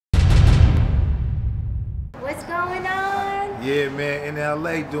going on? Yeah, man, in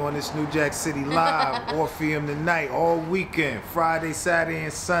LA doing this New Jack City live, Orpheum tonight, all weekend, Friday, Saturday,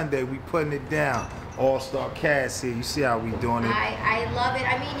 and Sunday. We putting it down. All-star cast here. You see how we doing it? I love it.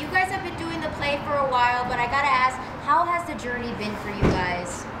 I mean, you guys have been doing the play for a while, but I gotta ask, how has the journey been for you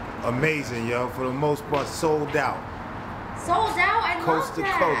guys? Amazing, yo. For the most part, sold out. Sold out? I Coast love to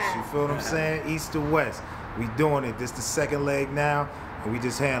that. coast, you feel what I'm saying? East to west. We doing it. This the second leg now, and we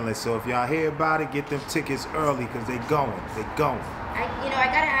just handling it. So if y'all hear about it, get them tickets early, because they going. They going. I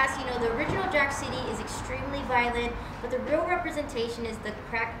gotta ask, the original Jack City is extremely violent, but the real representation is the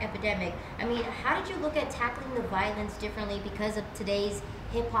crack epidemic. I mean, how did you look at tackling the violence differently because of today's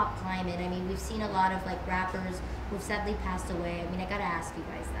hip-hop climate? I mean, we've seen a lot of like-rappers who've sadly passed away. I mean, I gotta ask you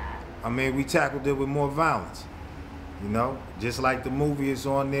guys that. I mean, we tackled it with more violence. Just like the movie is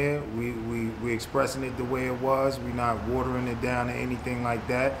on there, we expressing it the way it was. We're not watering it down or anything like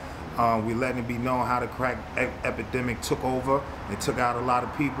that. We letting it be known how the crack epidemic took over and took out a lot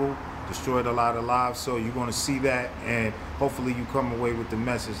of people, destroyed a lot of lives. So you're gonna see that, and hopefully you come away with the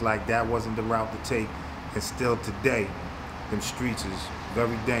message like that wasn't the route to take, and still today, them streets is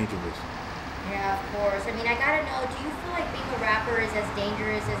very dangerous. Yeah, of course. I mean, I gotta know, do you feel like being a rapper is as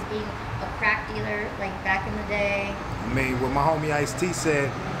dangerous as being a crack dealer, like back in the day? I mean, what my homie Ice-T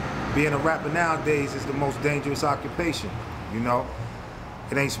said, being a rapper nowadays is the most dangerous occupation,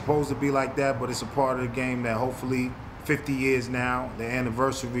 It ain't supposed to be like that, but it's a part of the game that hopefully 50 years now, the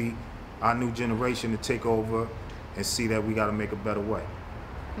anniversary, our new generation to take over and see that we gotta make a better way.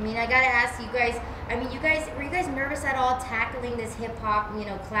 I mean, I gotta ask you guys, were you guys nervous at all tackling this hip-hop,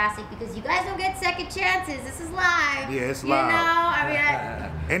 classic? Because you guys don't get second chances. This is live. Yeah, it's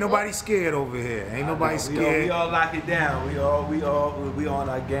live. Ain't nobody scared over here. Ain't nobody scared. We all lock it down. We on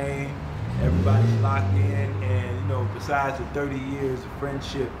our game. Everybody's locked in, and besides the 30 years of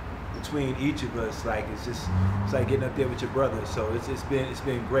friendship between each of us, it's like getting up there with your brother. So it's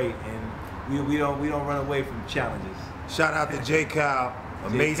been great, and we don't run away from challenges. Shout out to J. Cal.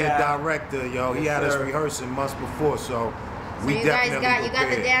 Amazing director, yo. He had us rehearsing months before, so we you definitely guys got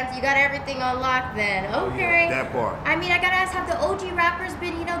the dance, you got everything unlocked then. Okay. Yeah, that part. I mean, I gotta ask, have the OG rappers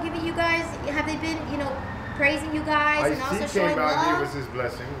been, giving you guys, have they been, praising you guys and also showing love? Came out here was his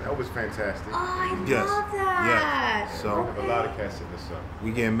blessing. That was fantastic. Oh, I love that. Yes. So a lot of cats in this up.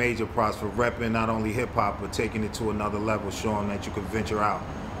 We getting major props for repping not only hip hop but taking it to another level, showing that you can venture out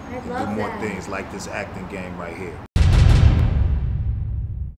and do more things like this acting game right here.